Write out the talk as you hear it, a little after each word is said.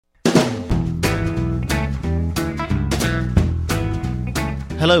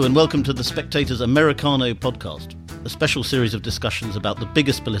Hello and welcome to The Spectator's Americano podcast, a special series of discussions about the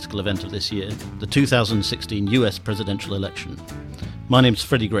biggest political event of this year, the 2016 US presidential election. My name's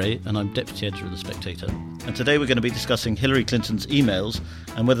Freddy Gray and I'm Deputy Editor of The Spectator. And today we're going to be discussing Hillary Clinton's emails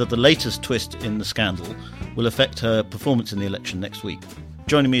and whether the latest twist in the scandal will affect her performance in the election next week.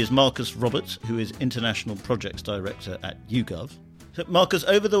 Joining me is Marcus Roberts, who is International Projects Director at YouGov. So, Marcus,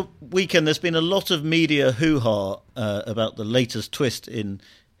 over the weekend there's been a lot of media hoo-ha about the latest twist in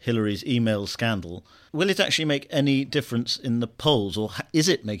Hillary's email scandal. Will it actually make any difference in the polls, or is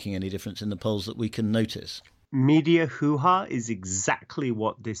it making any difference in the polls that we can notice? Media hoo-ha is exactly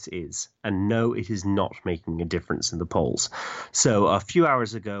what this is. And no, it is not making a difference in the polls. So a few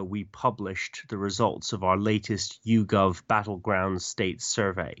hours ago, we published the results of our latest YouGov Battleground States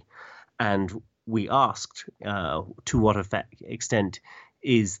survey. And we asked to what extent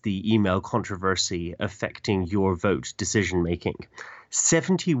is the email controversy affecting your vote decision-making.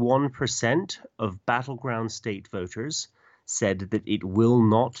 71% of battleground state voters said that it will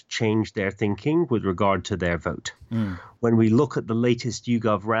not change their thinking with regard to their vote. When we look at the latest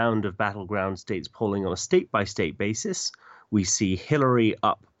YouGov round of battleground states polling on a state-by-state basis, we see Hillary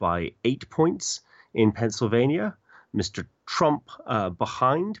up by 8 points in Pennsylvania, Mr. Trump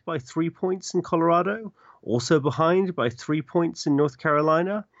behind by 3 points in Colorado, also behind by 3 points in North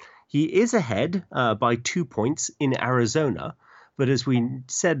Carolina. He is ahead by 2 points in Arizona. But as we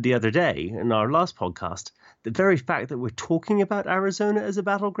said the other day in our last podcast, the very fact that we're talking about Arizona as a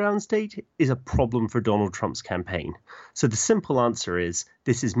battleground state is a problem for Donald Trump's campaign. So the simple answer is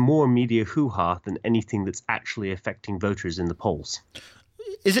this is more media hoo-ha than anything that's actually affecting voters in the polls.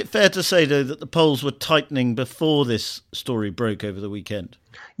 Is it fair to say, though, that the polls were tightening before this story broke over the weekend?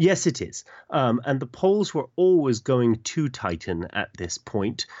 Yes, it is. And the polls were always going to tighten at this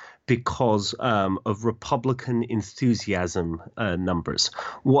point because of Republican enthusiasm numbers.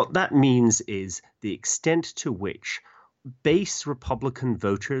 What that means is the extent to which base Republican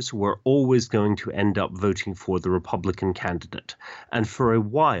voters were always going to end up voting for the Republican candidate. And for a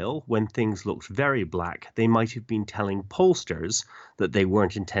while, when things looked very black, they might have been telling pollsters that they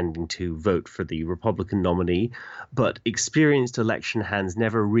weren't intending to vote for the Republican nominee, but experienced election hands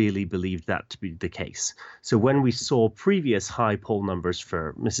never really believed that to be the case. So when we saw previous high poll numbers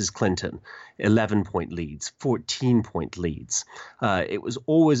for Mrs. Clinton, 11-point leads, 14-point leads, it was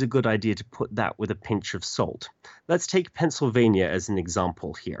always a good idea to put that with a pinch of salt. Let's take Pennsylvania as an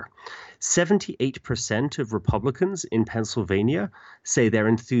example here. 78% of Republicans in Pennsylvania say they're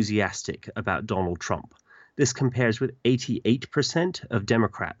enthusiastic about Donald Trump. This compares with 88% of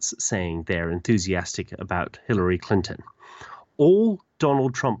Democrats saying they're enthusiastic about Hillary Clinton. All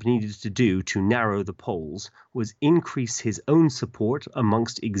Donald Trump needed to do to narrow the polls was increase his own support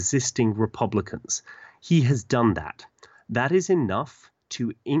amongst existing Republicans. He has done that. That is enough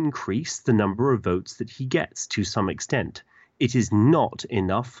to increase the number of votes that he gets to some extent. It is not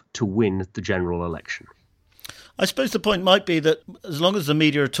enough to win the general election. I suppose the point might be that as long as the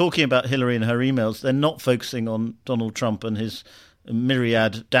media are talking about Hillary and her emails, they're not focusing on Donald Trump and his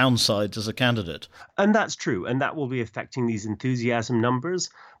myriad downsides as a candidate. And that's true, and that will be affecting these enthusiasm numbers.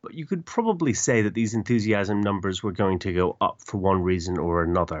 But you could probably say that these enthusiasm numbers were going to go up for one reason or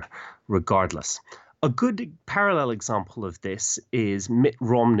another, regardless. A good parallel example of this is Mitt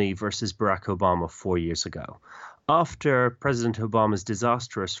Romney versus Barack Obama 4 years ago. After President Obama's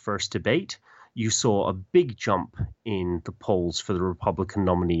disastrous first debate, you saw a big jump in the polls for the Republican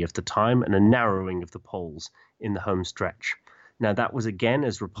nominee of the time and a narrowing of the polls in the home stretch. Now, that was again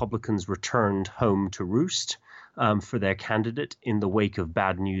as Republicans returned home to roost for their candidate in the wake of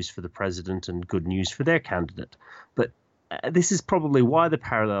bad news for the president and good news for their candidate. But this is probably why the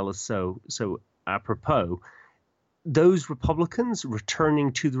parallel is so apropos. Those Republicans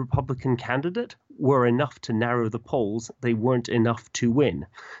returning to the Republican candidate were enough to narrow the polls. They weren't enough to win.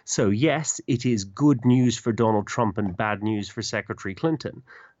 So yes, it is good news for Donald Trump and bad news for Secretary Clinton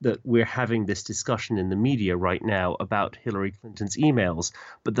that we're having this discussion in the media right now about Hillary Clinton's emails.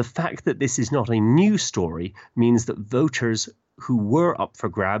 But the fact that this is not a new story means that voters who were up for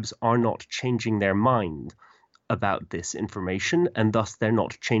grabs are not changing their mind about this information, and thus they're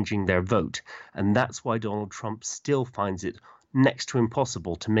not changing their vote. And that's why Donald Trump still finds it next to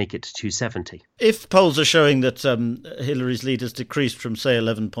impossible to make it to 270. If polls are showing that Hillary's lead has decreased from, say,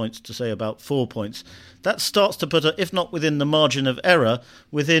 11 points to, say, about 4 points, that starts to put her, if not within the margin of error,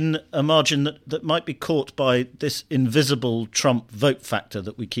 within a margin that might be caught by this invisible Trump vote factor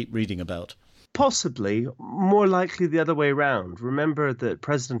that we keep reading about. Possibly, more likely the other way around. Remember that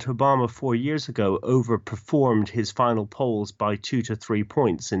President Obama 4 years ago overperformed his final polls by 2 to 3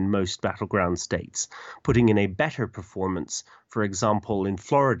 points in most battleground states, putting in a better performance, for example, in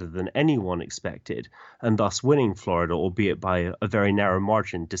Florida than anyone expected, and thus winning Florida, albeit by a very narrow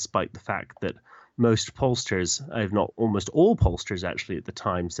margin, despite the fact that most pollsters, if not almost all pollsters actually at the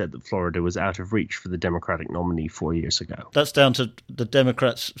time, said that Florida was out of reach for the Democratic nominee 4 years ago. That's down to the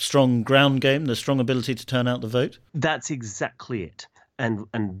Democrats' strong ground game, their strong ability to turn out the vote? That's exactly it. And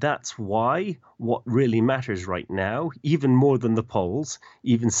that's why what really matters right now, even more than the polls,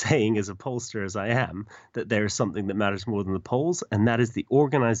 even saying as a pollster as I am, that there is something that matters more than the polls, and that is the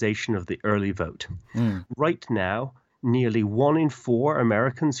organization of the early vote. Right now, nearly 1 in 4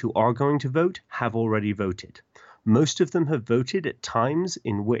 Americans who are going to vote have already voted. Most of them have voted at times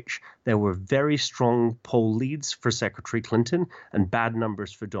in which there were very strong poll leads for Secretary Clinton and bad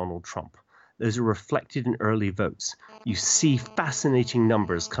numbers for Donald Trump. Those are reflected in early votes. You see fascinating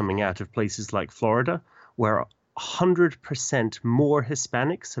numbers coming out of places like Florida, where 100% more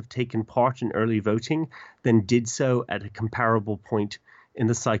Hispanics have taken part in early voting than did so at a comparable point in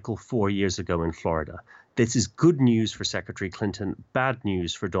the cycle 4 years ago in Florida. This is good news for Secretary Clinton, bad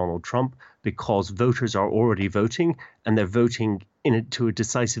news for Donald Trump, because voters are already voting, and they're voting to a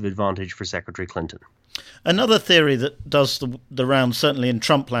decisive advantage for Secretary Clinton. Another theory that does the round, certainly in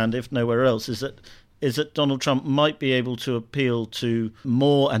Trump land, if nowhere else, is that Donald Trump might be able to appeal to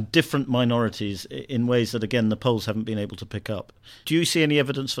more and different minorities in ways that, again, the polls haven't been able to pick up. Do you see any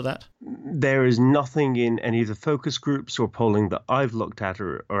evidence for that? There is nothing in any of the focus groups or polling that I've looked at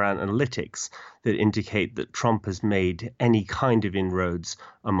or around analytics that indicate that Trump has made any kind of inroads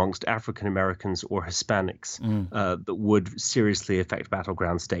amongst African Americans or Hispanics that would seriously affect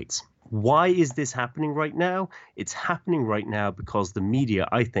battleground states. Why is this happening right now? It's happening right now because the media,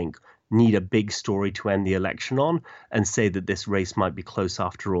 I think, need a big story to end the election on and say that this race might be close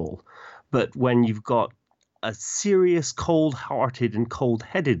after all. But when you've got a serious, cold-hearted and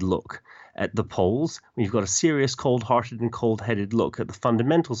cold-headed look at the polls, when you've got a serious, cold-hearted and cold-headed look at the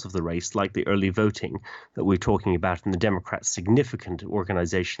fundamentals of the race, like the early voting that we're talking about and the Democrats' significant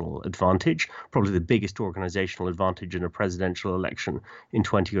organizational advantage, probably the biggest organizational advantage in a presidential election in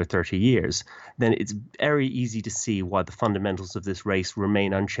 20 or 30 years, then it's very easy to see why the fundamentals of this race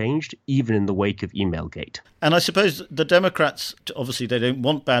remain unchanged, even in the wake of Emailgate. And I suppose the Democrats, obviously, they don't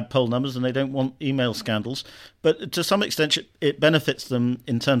want bad poll numbers and they don't want email scandals, but to some extent it benefits them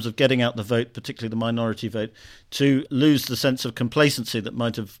in terms of getting out the vote, particularly the minority vote, to lose the sense of complacency that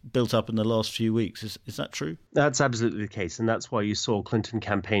might have built up in the last few weeks. Is that true? That's absolutely the case, and that's why you saw Clinton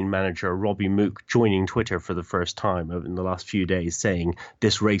campaign manager Robbie Mook joining Twitter for the first time in the last few days, saying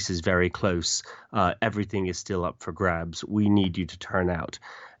this race is very close, everything is still up for grabs, we need you to turn out.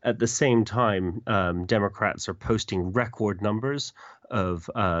 At the same time, Democrats are posting record numbers of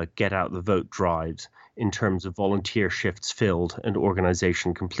get out the vote drives in terms of volunteer shifts filled and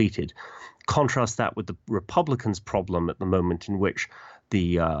organization completed. Contrast that with the Republicans' problem at the moment, in which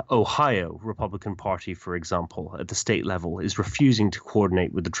the Ohio Republican Party, for example, at the state level, is refusing to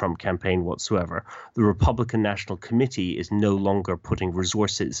coordinate with the Trump campaign whatsoever. The Republican National Committee is no longer putting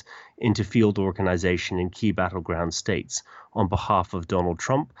resources into field organization in key battleground states on behalf of Donald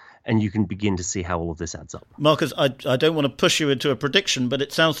Trump, and you can begin to see how all of this adds up. Marcus, I don't want to push you into a prediction, but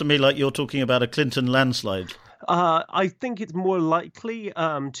it sounds to me like you're talking about a Clinton landslide. I think it's more likely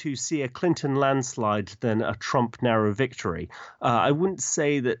to see a Clinton landslide than a Trump narrow victory. I wouldn't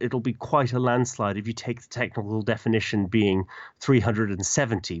say that it'll be quite a landslide if you take the technical definition being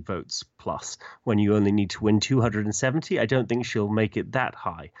 370 votes plus, when you only need to win 270. I don't think she'll make it that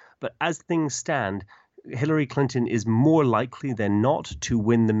high. But as things stand, Hillary Clinton is more likely than not to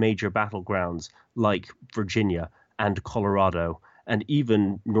win the major battlegrounds like Virginia and Colorado and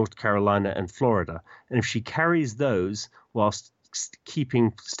even North Carolina and Florida. And if she carries those whilst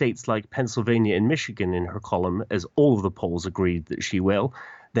keeping states like Pennsylvania and Michigan in her column, as all of the polls agreed that she will,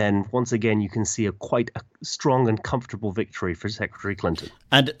 then once again you can see quite a strong and comfortable victory for Secretary Clinton.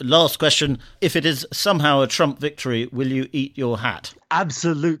 And last question, if it is somehow a Trump victory, will you eat your hat?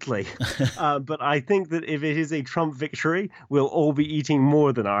 Absolutely. But I think that if it is a Trump victory, we'll all be eating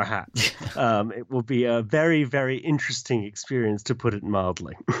more than our hats. It will be a very, very interesting experience, to put it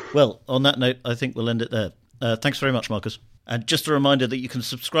mildly. Well, on that note, I think we'll end it there. Thanks very much, Marcus. And just a reminder that you can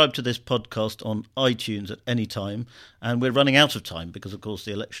subscribe to this podcast on iTunes at any time. And we're running out of time because, of course,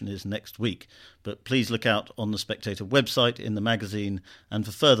 the election is next week. But please look out on the Spectator website, in the magazine, and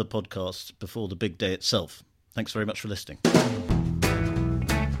for further podcasts before the big day itself. Thanks very much for listening.